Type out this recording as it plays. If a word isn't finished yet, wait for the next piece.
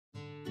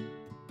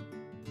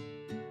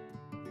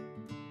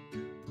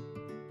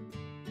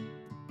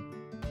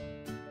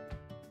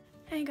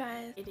Hey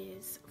guys, it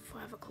is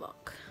 5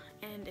 o'clock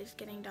and it's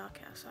getting dark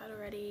outside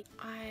already.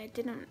 I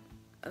didn't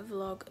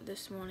vlog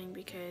this morning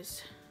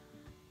because,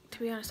 to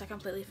be honest, I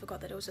completely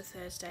forgot that it was a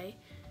Thursday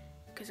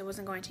because I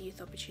wasn't going to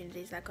youth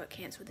opportunities. That got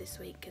cancelled this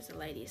week because the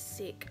lady is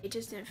sick. It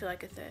just didn't feel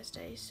like a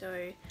Thursday,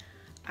 so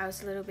I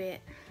was a little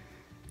bit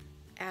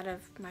out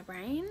of my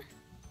brain.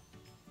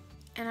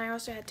 And I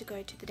also had to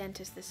go to the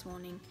dentist this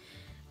morning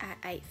at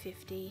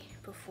 8:50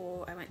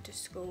 before I went to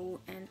school,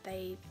 and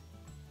they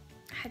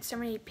had so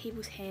many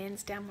people's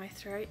hands down my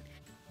throat.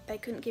 They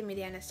couldn't give me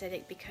the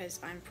anaesthetic because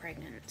I'm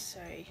pregnant, so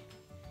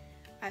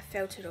I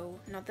felt it all.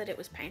 Not that it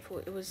was painful,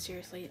 it was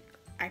seriously,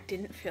 I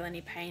didn't feel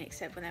any pain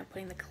except when they were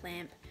putting the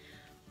clamp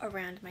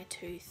around my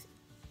tooth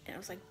and it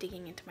was like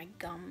digging into my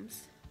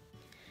gums.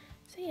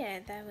 So yeah,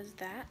 that was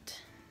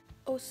that.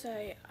 Also,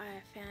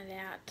 I found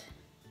out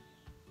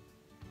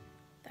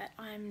that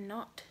I'm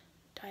not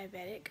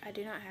diabetic. I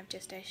do not have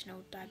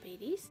gestational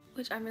diabetes,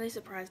 which I'm really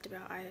surprised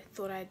about. I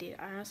thought I did.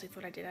 I honestly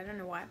thought I did. I don't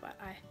know why, but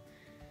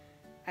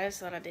I just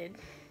thought I did.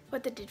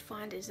 What they did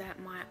find is that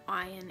my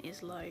iron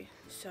is low,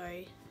 so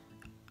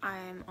I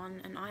am on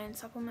an iron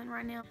supplement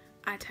right now.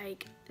 I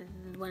take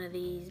one of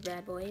these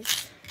bad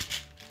boys.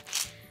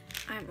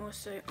 I'm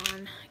also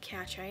on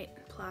Caltrate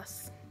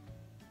Plus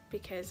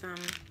because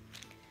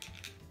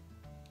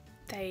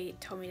they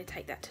told me to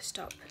take that to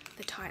stop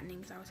the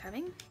tightenings I was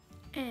having.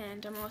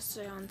 And I'm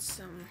also on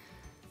some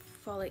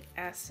folic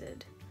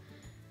acid,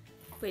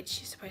 which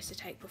you're supposed to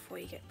take before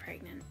you get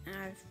pregnant.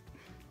 And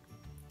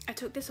I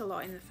took this a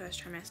lot in the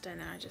first trimester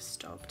and then I just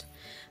stopped.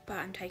 But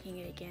I'm taking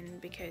it again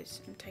because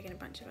I'm taking a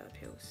bunch of other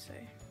pills, so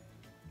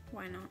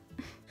why not?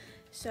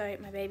 So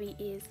my baby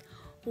is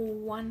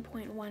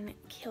 1.1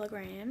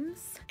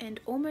 kilograms and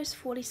almost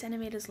 40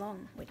 centimeters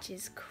long, which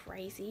is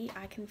crazy.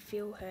 I can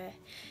feel her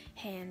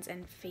hands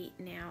and feet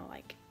now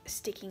like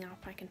sticking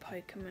up. I can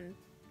poke them and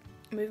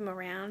move them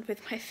around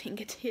with my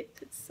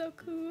fingertips. It's so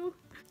cool.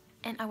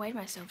 And I weighed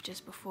myself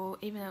just before,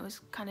 even though it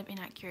was kind of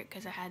inaccurate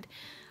because I had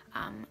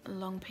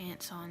long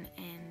pants on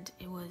and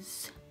it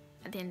was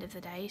at the end of the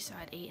day, so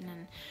I'd eaten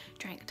and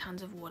drank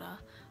tons of water,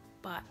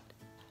 but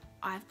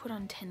I've put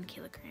on 10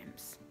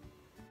 kilograms.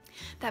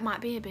 That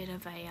might be a bit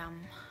of a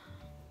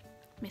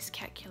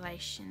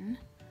miscalculation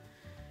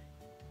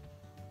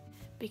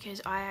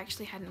because I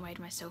actually hadn't weighed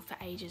myself for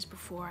ages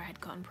before I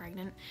had gotten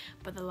pregnant,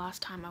 but the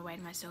last time I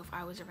weighed myself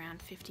I was around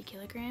 50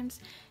 kilograms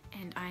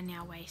and I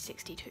now weigh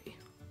 62.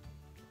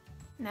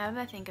 Now that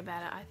I think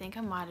about it, I think I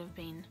might have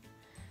been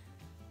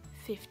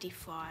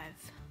 55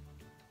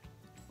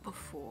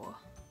 before,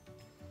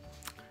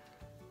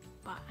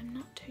 but I'm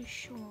not too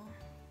sure.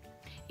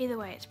 Either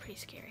way, it's pretty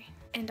scary.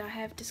 And I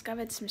have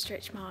discovered some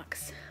stretch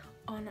marks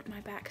on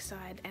my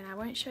backside, and I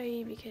won't show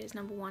you because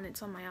number one,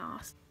 it's on my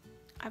ass.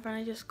 I've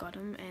only just got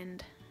them,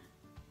 and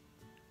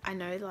I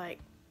know like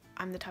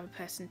I'm the type of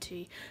person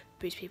to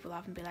boost people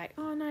up and be like,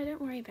 oh no,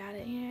 don't worry about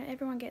it, you know,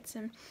 everyone gets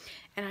them.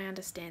 And I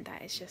understand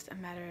that it's just a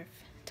matter of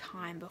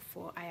time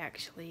before I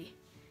actually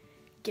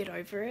get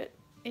over it,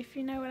 if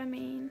you know what I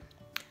mean.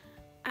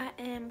 I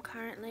am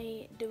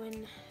currently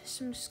doing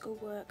some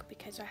schoolwork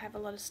because I have a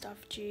lot of stuff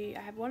due. I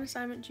have one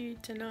assignment due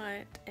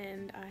tonight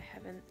and I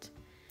haven't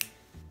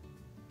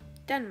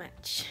done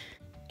much.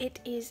 It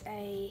is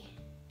a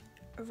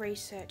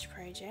research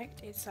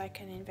project. It's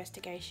like an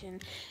investigation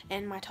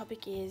and my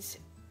topic is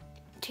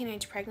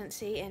teenage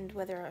pregnancy and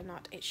whether or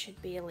not it should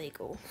be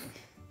illegal.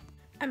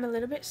 I'm a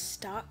little bit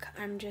stuck.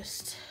 I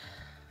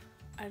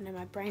don't know,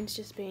 my brain's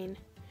just been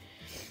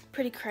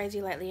pretty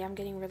crazy lately. I'm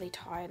getting really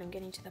tired. I'm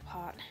getting to the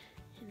part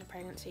in the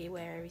pregnancy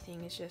where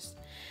everything is just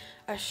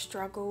a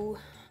struggle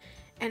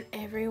and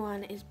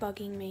everyone is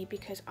bugging me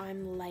because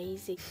I'm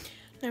lazy.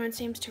 No one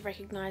seems to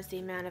recognize the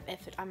amount of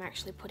effort I'm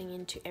actually putting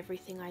into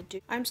everything I do.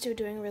 I'm still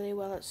doing really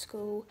well at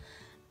school.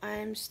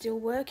 I'm still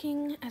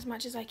working as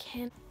much as I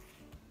can.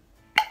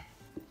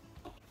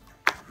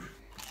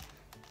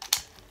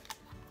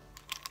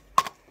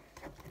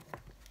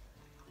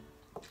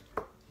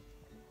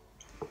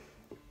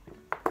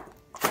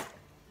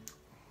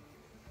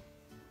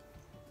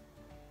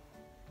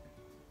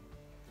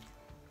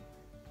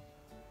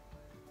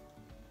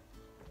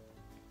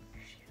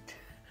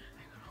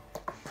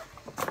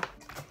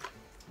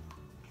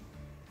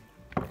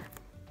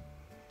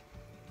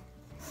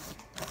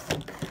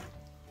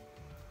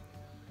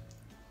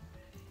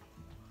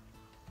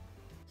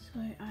 So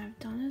I've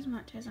done as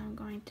much as I'm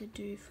going to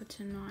do for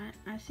tonight.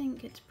 I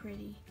think it's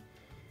pretty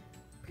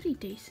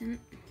decent.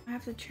 I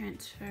have to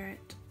transfer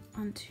it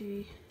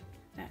onto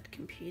that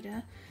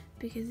computer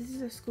because this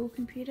is a school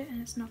computer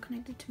and it's not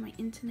connected to my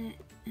internet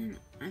and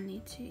I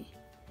need to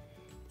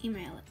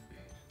email it.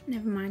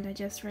 Never mind, I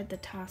just read the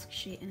task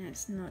sheet and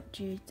it's not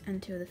due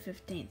until the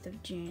 15th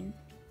of June,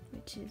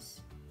 which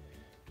is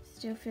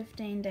still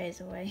 15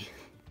 days away.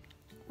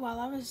 While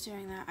I was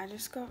doing that, I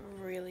just got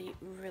really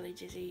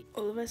dizzy.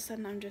 All of a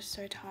sudden, I'm just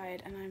so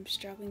tired and I'm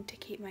struggling to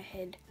keep my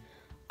head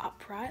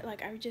upright.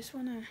 Like, I just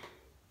want to,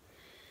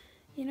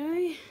 you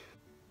know,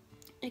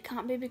 it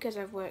can't be because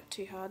I've worked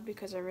too hard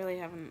because I really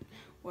haven't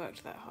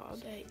worked that hard.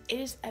 So it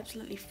is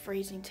absolutely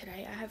freezing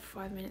today. I have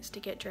 5 minutes to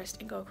get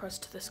dressed and go across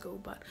to the school,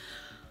 but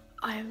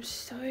I am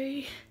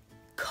so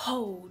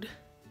cold.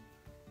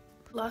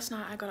 Last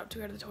night I got up to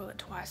go to the toilet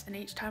twice, and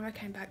each time I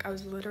came back I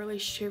was literally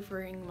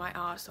shivering my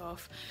ass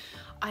off.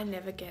 I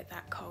never get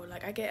that cold.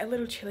 Like, I get a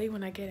little chilly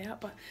when I get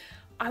out, but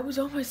I was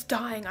almost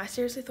dying. I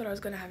seriously thought I was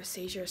gonna have a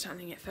seizure or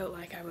something. It felt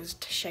like I was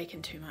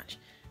shaking too much.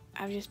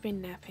 I've just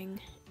been napping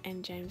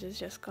and James has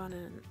just gone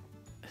and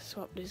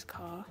swapped his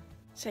car.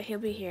 So he'll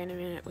be here in a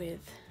minute with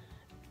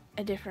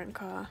a different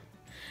car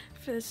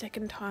for the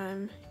second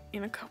time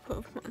in a couple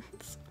of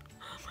months.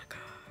 Oh my god.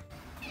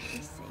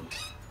 Let's see.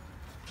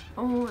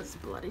 Oh, it's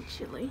bloody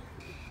chilly.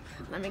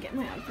 Let me get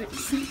my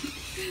outfits.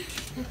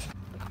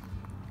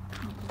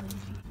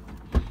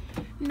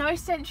 No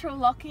central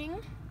locking.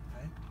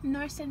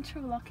 No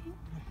central locking.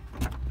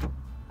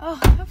 Oh,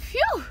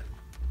 phew! Oh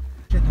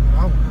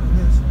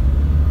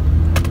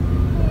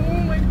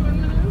my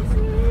goodness.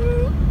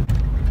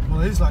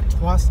 Well, it is like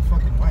twice the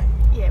fucking weight.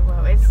 Yeah,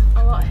 well, it's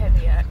a lot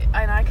heavier,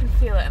 and I can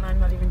feel it, and I'm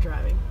not even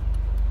driving.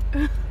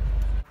 Good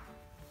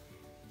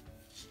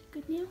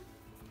Neil?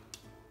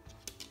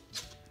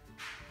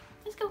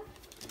 Let's go.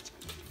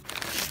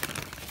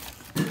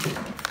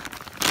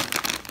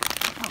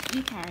 Oh,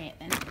 you carry it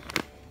then.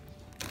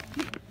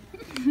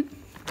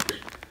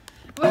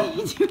 What are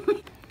you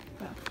doing?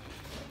 Well,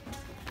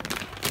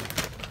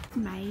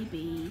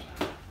 maybe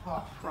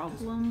a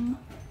problem.